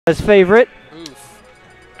his favorite. Oof.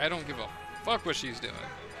 I don't give a fuck what she's doing.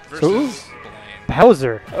 So, Versus Blane.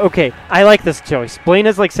 Bowser. Okay, I like this choice. Blane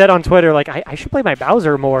has like said on Twitter, like, I should play my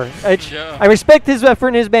Bowser more. I respect his effort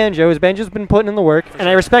and his Banjo. His Banjo's been putting in the work, and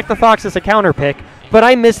I respect the Fox as a counter pick, but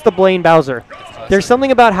I miss the Blane Bowser. There's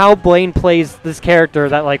something about how Blane plays this character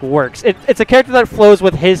that like works. It's a character that flows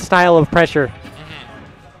with his style of pressure.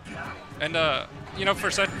 And you know, for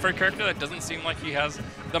a character that doesn't seem like he has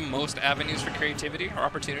the most avenues for creativity or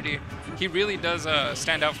opportunity, he really does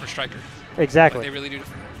stand out for striker. Exactly. Like, they really do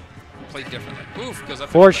play differently. Oof, goes up.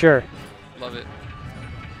 For sure. Love it.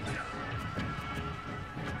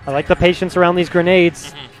 I like the patience around these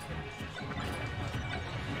grenades.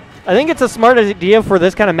 I think it's a smart idea for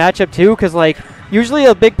this kind of matchup too, because like usually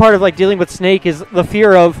a big part of like dealing with Snake is the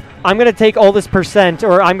fear of I'm gonna take all this percent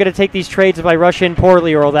or I'm gonna take these trades if I rush in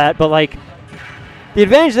poorly or all that. But like the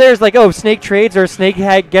advantage there is like, oh, Snake trades or Snake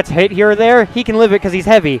gets hit here or there, he can live it because he's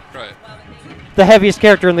heavy. Right. The heaviest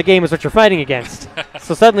character in the game is what you're fighting against.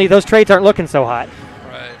 So suddenly those trades aren't looking so hot.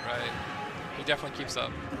 Right. He definitely keeps up.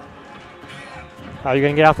 How are you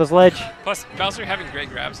going to get off this ledge? Plus, Bowser having great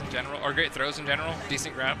grabs in general, or great throws in general,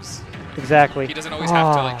 decent grabs. Exactly. He doesn't always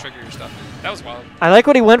have to like trigger your stuff. That was wild. I like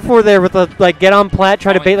what he went for there with the like get on plat,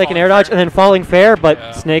 try to bait like an air dodge, and then falling fair,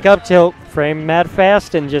 but Snake up tilt, frame mad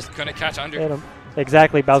fast, and just couldn't catch under. Hit him.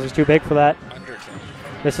 Exactly. Bowser's too big for that. Under kill.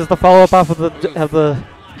 This is the follow up off of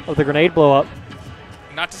the grenade blow up.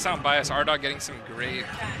 Not to sound biased, R-Dog getting some great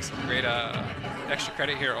extra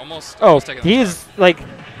credit here. Almost he's like,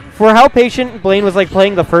 for how patient Blane was like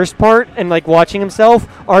playing the first part and like watching himself,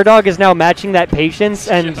 R-Dog is now matching that patience,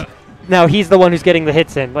 and now he's the one who's getting the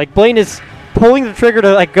hits in. Like Blane is pulling the trigger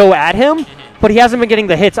to like go at him, but he hasn't been getting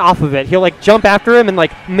the hits off of it. He'll like jump after him and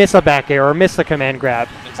like miss a back air or miss a command grab,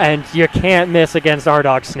 and you can't miss against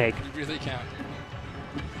R-Dog Snake. You really can't.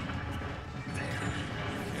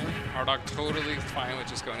 R-Dog totally fine with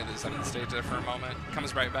just going to the center of the stage there for a moment.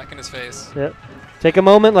 Comes right back in his face. Yep. Take a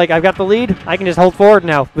moment, like I've got the lead, I can just hold forward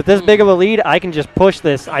now. With this big of a lead, I can just push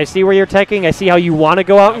this. I see where you're teching, I see how you want to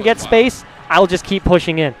go out and get space. I'll just keep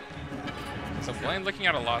pushing in. So Blane looking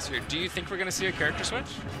at a loss here. Do you think we're going to see a character switch?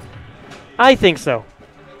 I think so.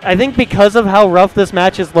 I think because of how rough this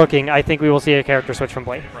match is looking, I think we will see a character switch from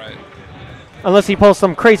Blane. Right. Unless he pulls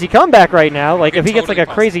some crazy comeback right now. Like if he gets like a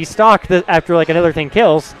crazy stock after like another thing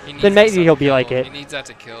kills, then maybe he'll be like it. He needs that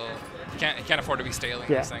to kill. He can't afford to be staling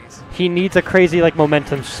these things. He needs a crazy like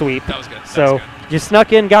momentum sweep. That was good. So you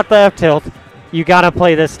snuck in, got the F tilt. You gotta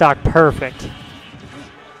play this stock perfect.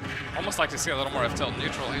 Almost like to see a little more F tilt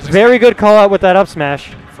neutral. Very good call out with that up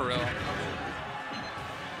smash. For real.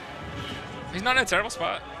 He's not in a terrible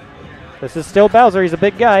spot. This is still Bowser. He's a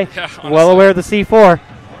big guy. Yeah, well aware of the C4.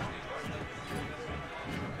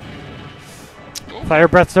 Ooh. Fire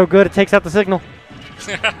Breath's so good it takes out the signal.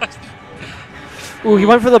 Ooh, he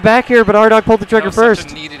went for the back here, but R-Dog pulled the trigger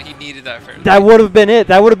first. He needed that first. That would have been it.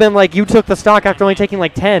 That would have been like you took the stock after only taking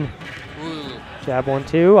like 10. Ooh. Jab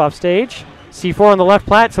 1-2 off stage. C4 on the left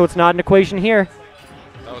plat, so it's not an equation here.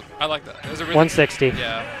 I like that. It was a really 160.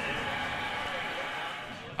 Yeah.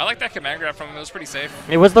 I like that command grab from him. It was pretty safe.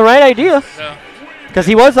 It was the right idea. Yeah. Because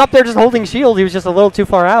he was up there just holding shield. He was just a little too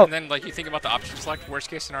far out. And then like you think about the option select,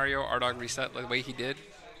 worst case scenario, R-Dog reset the way he did.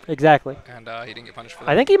 Exactly. And he didn't get punished for that.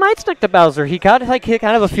 I think he might stick to Bowser. He got like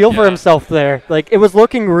kind of a feel for himself there. Like it was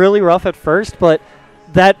looking really rough at first, but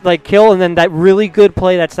that like kill and then that really good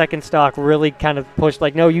play, that second stock, really kind of pushed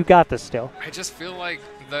like, no, you got this still. I just feel like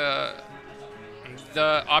the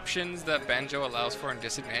options that Banjo allows for in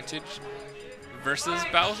disadvantage versus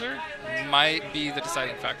Bowser might be the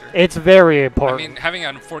deciding factor. It's very important. I mean, having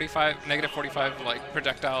a negative 45 like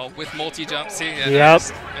projectile with multi-jump,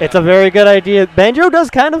 it's a very good idea. Banjo does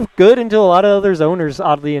kind of good into a lot of other zoners,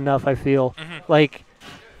 oddly enough, I feel. Like,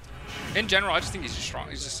 in general, I just think he's just strong.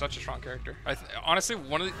 He's just such a strong character. Honestly,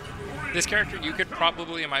 this character, you could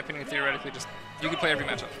probably, in my opinion, theoretically, you could play every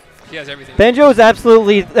matchup. He has everything. Banjo is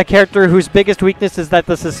absolutely a character whose biggest weakness is that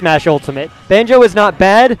this is Smash Ultimate. Banjo is not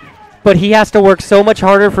bad, but he has to work so much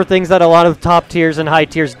harder for things that a lot of top tiers and high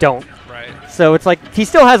tiers don't. Right. So it's like he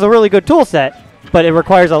still has a really good tool set, but it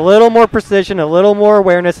requires a little more precision, a little more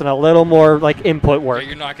awareness, and a little more like input work. Yeah,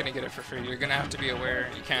 you're not going to get it for free. You're going to have to be aware.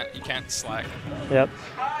 You can't slack. Yep.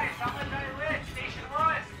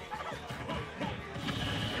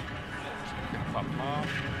 Pop him off.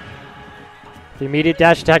 The immediate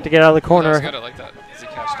dash attack to get out of the corner. That was good. I like that. Easy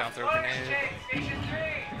catch down throw grenade.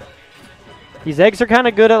 These eggs are kind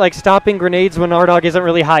of good at like stopping grenades when R-Dog isn't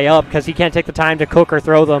really high up because he can't take the time to cook or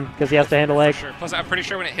throw them because he has to handle egg. Sure. Plus, I'm pretty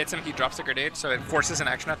sure when it hits him, he drops the grenade, so it forces an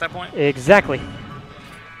action at that point. Exactly.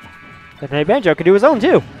 And hey, Banjo can do his own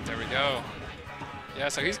too. There we go. Yeah,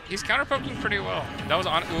 so he's counter poking pretty well. That was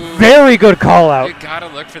on. Ooh, Very good call out. you gotta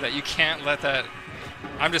look for that. You can't let that.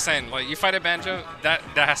 I'm just saying, like you fight a Banjo, that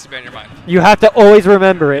has to be on your mind. You have to always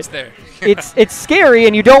remember it. It's there. it's scary,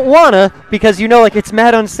 and you don't wanna because you know like it's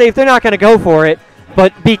mad unsafe. They're not gonna go for it,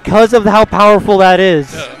 but because of how powerful that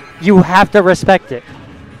is, you have to respect it.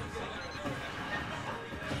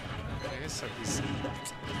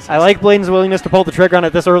 I like Blane's willingness to pull the trigger on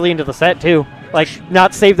it this early into the set, too. Like,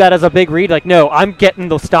 not save that as a big read. Like, no, I'm getting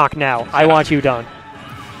the stock now. I want you done.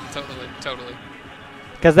 Totally.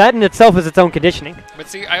 Because that in itself is its own conditioning. But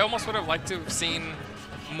see, I almost would have liked to have seen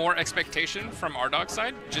more expectation from our dog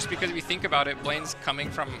side, just because if you think about it, Blane's coming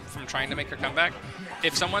from trying to make her comeback.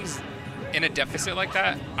 If someone's in a deficit like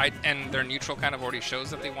that, and their neutral kind of already shows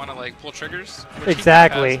that they want to, like, pull triggers.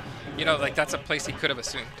 Exactly. Has, you know, like, that's a place he could have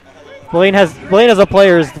assumed. Blane as a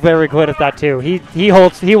player is very good at that too. He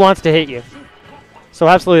wants to hit you. So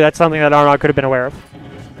absolutely, that's something that Arnog could have been aware of.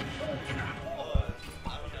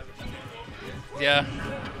 Yeah.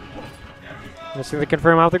 Let's see if they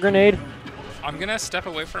confirm out the grenade. I'm gonna step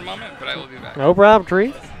away for a moment, but I will be back. No problem,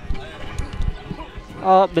 Tree.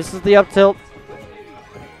 Oh, this is the up tilt.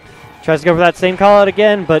 Tries to go for that same call out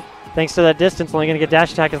again, but thanks to that distance, only gonna get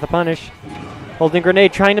dash attack as the punish. Holding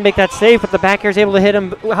grenade, trying to make that safe, but the back air is able to hit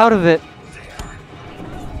him out of it.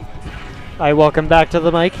 Hi, welcome back to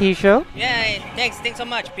the Mike He Show. Yeah, thanks so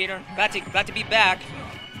much, Peter. Glad to be back.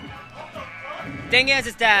 Thing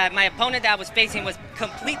is that my opponent that I was facing was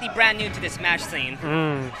completely brand new to this match scene.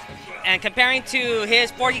 And comparing to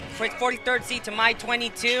his 43rd seed to my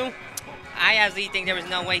 22, I actually think there was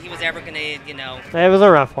no way he was ever gonna, you know. It was a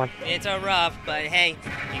rough one. It's a rough, but hey,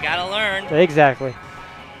 you gotta learn. Exactly.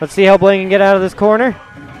 Let's see how Blane can get out of this corner.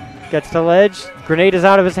 Gets to ledge. Grenade is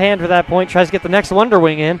out of his hand for that point. Tries to get the next Wonder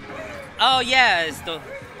Wing in. Oh yes. The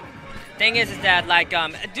thing is that like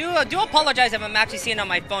do apologize if I'm actually seeing it on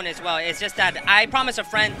my phone as well. It's just that I promised a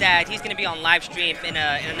friend that he's gonna be on live stream in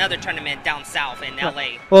another tournament down south in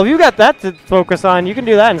LA. Well, if you got that to focus on, you can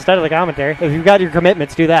do that instead of the commentary. If you've got your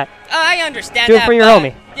commitments, do that. I understand. Do it for your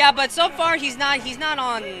homie. Yeah, but so far he's not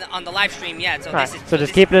on the live stream yet. So this is so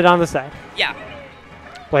just keeping it on the side. Yeah.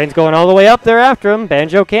 Blane's going all the way up there after him.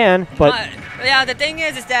 Banjo can, but yeah, the thing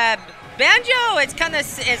is that Banjo is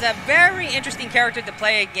a very interesting character to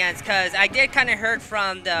play against, because I did kind of heard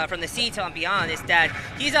from the seeds on Beyond is that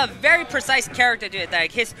he's a very precise character to it.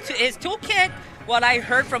 Like his toolkit, what I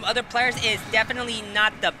heard from other players, is definitely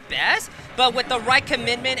not the best, but with the right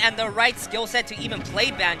commitment and the right skill set to even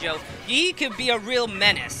play Banjo, he could be a real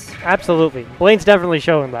menace. Absolutely. Blane's definitely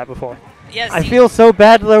shown that before. Yes, I feel so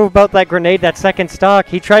bad though about that grenade, that second stock.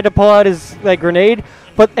 He tried to pull out his grenade,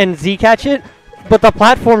 and Z catch it, but the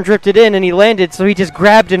platform drifted in and he landed, so he just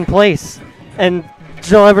grabbed in place and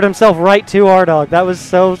delivered himself right to Ardog. That was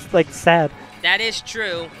so sad. That is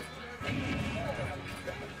true.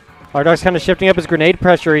 Ardog's kind of shifting up his grenade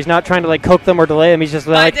pressure. He's not trying to coke them or delay them. He's just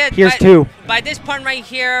here's by, two. By this point right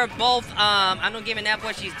here, both I don't give an F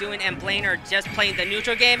what she's doing, and Blane are just playing the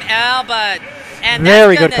neutral game.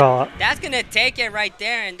 Very good call. That's gonna take it right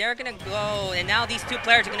there, and they're gonna go. And now these two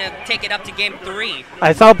players are gonna take it up to game 3.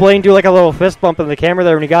 I saw Blane do a little fist bump in the camera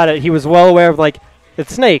there when he got it. He was well aware of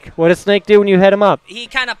it's Snake. What does Snake do when you hit him up? He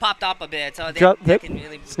kind of popped up a bit, so they can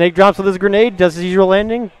really. Snake drops with his grenade, does his usual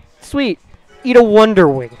landing. Sweet. Eat a Wonder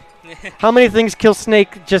Wing. How many things kill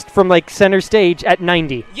Snake just from center stage at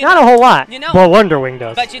 90? Not a whole lot. But Wonder Wing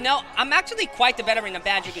does. But I'm actually quite the veteran of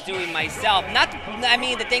Banjo Kazooie myself.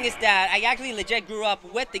 The thing is that I actually legit grew up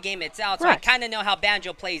with the game itself, so I kind of know how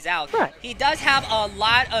Banjo plays out. Right. He does have a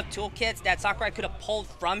lot of toolkits that Sakurai could have pulled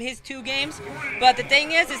from his 2 games, but the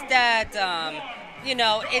thing is that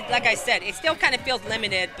like I said, it still kind of feels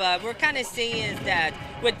limited, but we're kind of seeing that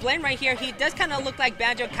with Blane right here, he does kind of look like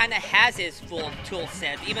Banjo kind of has his full tool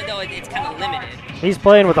set, even though it's kind of limited. He's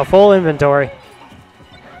playing with a full inventory.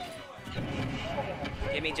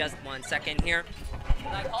 Give me just 1 second here.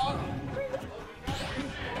 Can I call?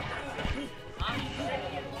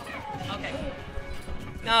 Okay.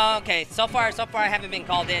 No, okay. So far I haven't been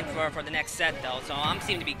called in for the next set though, so I'm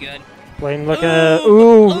seem to be good. Blane looking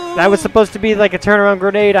that was supposed to be a turnaround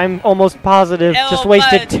grenade. I'm almost positive. Just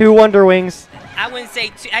wasted 2 Wonder Wings. I wouldn't say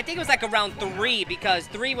 2. I think it was around 3, because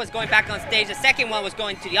 3 was going back on stage. The second one was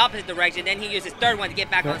going to the opposite direction. Then he used his third one to get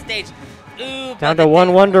back on stage. Down to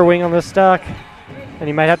 1 Wonder Wing on the stock. And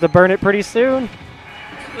he might have to burn it pretty soon.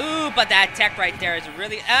 But that tech right there is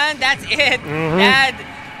really... And that's it.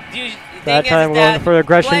 That time going for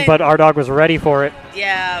aggression, Blane, but Ardog was ready for it.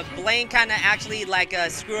 Yeah, Blane kind of actually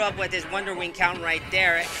screw up with his Wonder Wing count right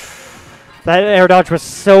there. That air dodge was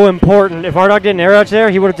so important. If Ardog didn't air dodge there,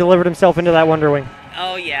 he would have delivered himself into that Wonder Wing.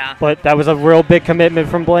 Oh, yeah. But that was a real big commitment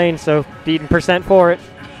from Blane, so beating percent for it.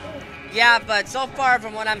 Yeah, but so far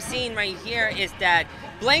from what I'm seeing right here is that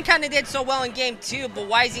Blane kind of did so well in Game 2, but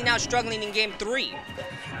why is he now struggling in Game 3?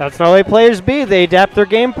 That's not the way players be. They adapt their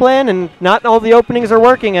game plan, and not all the openings are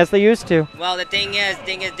working as they used to. Well, the thing is,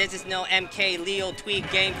 this is no MK Leo Tweak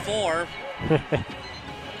Game 4.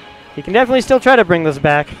 He can definitely still try to bring this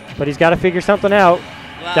back, but he's got to figure something out.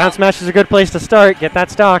 Well, Down smash is a good place to start. Get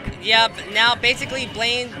that stock. Yeah, but now basically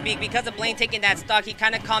Blane, because of Blane taking that stock, he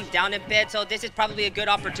kind of calmed down a bit. So this is probably a good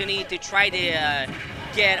opportunity to try to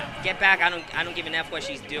get back. I don't give an F what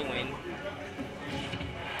she's doing.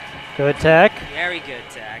 Good tech. Very good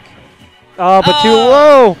tech. Oh, but too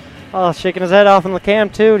low. Oh, shaking his head off in the cam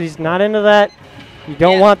too. He's not into that. You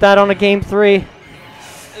don't want that on a Game 3.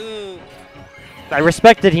 Ooh. I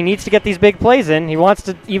respect it. He needs to get these big plays in. He wants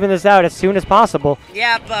to even this out as soon as possible.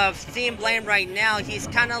 Yeah, but seeing Blane right now, he's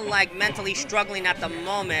kind of like mentally struggling at the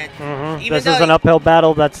moment. This is an uphill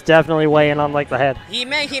battle that's definitely weighing on like the head. He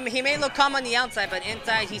may look calm on the outside, but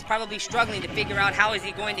inside he's probably struggling to figure out how is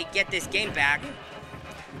he going to get this game back.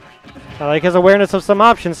 I like his awareness of some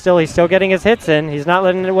options still. He's still getting his hits in. He's not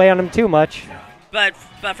letting it weigh on him too much. But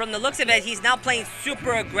from the looks of it, he's now playing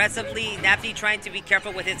super aggressively, definitely trying to be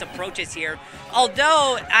careful with his approaches here.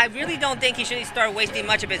 Although, I really don't think he should start wasting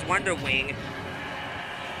much of his Wonder Wing.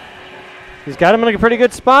 He's got him in a pretty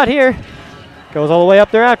good spot here. Goes all the way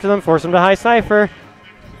up there after them, force him to high cipher.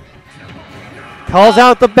 Calls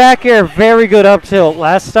out the back air. Very good up tilt.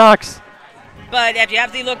 Last stocks. But if you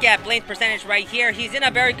have to look at Blane's percentage right here, he's in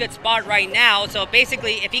a very good spot right now. So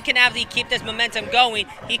basically, if he can actually keep this momentum going,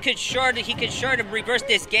 he could sure to reverse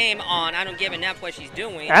this game on I don't give an F what she's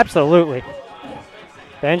doing. Absolutely.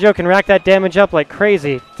 Banjo can rack that damage up like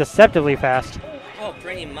crazy, deceptively fast. Oh,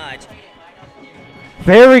 pretty much.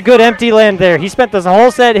 Very good empty land there. He spent this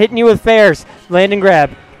whole set hitting you with fairs. Land and grab.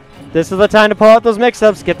 This is the time to pull out those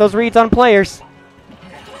mix-ups, get those reads on players.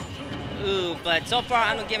 Ooh, but so far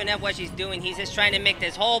I don't give an F what she's doing. He's just trying to make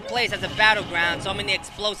this whole place as a battleground. So many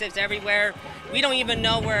explosives everywhere. We don't even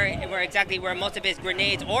know where exactly most of his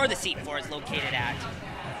grenades or the C4 is located at.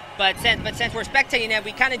 But since we're spectating it,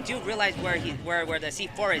 we kind of do realize where the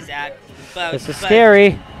C4 is at. But this is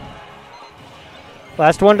scary.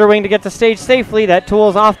 Last Wonder Wing to get to stage safely. That tool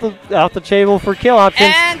is off the table for kill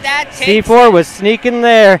options. And that takes C4 was sneaking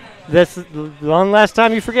there. This one last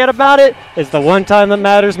time you forget about it is the one time that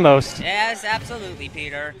matters most. Yes, absolutely,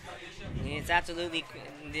 Peter. It's absolutely,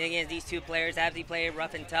 these two players have to play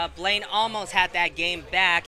rough and tough. Blane almost had that game back.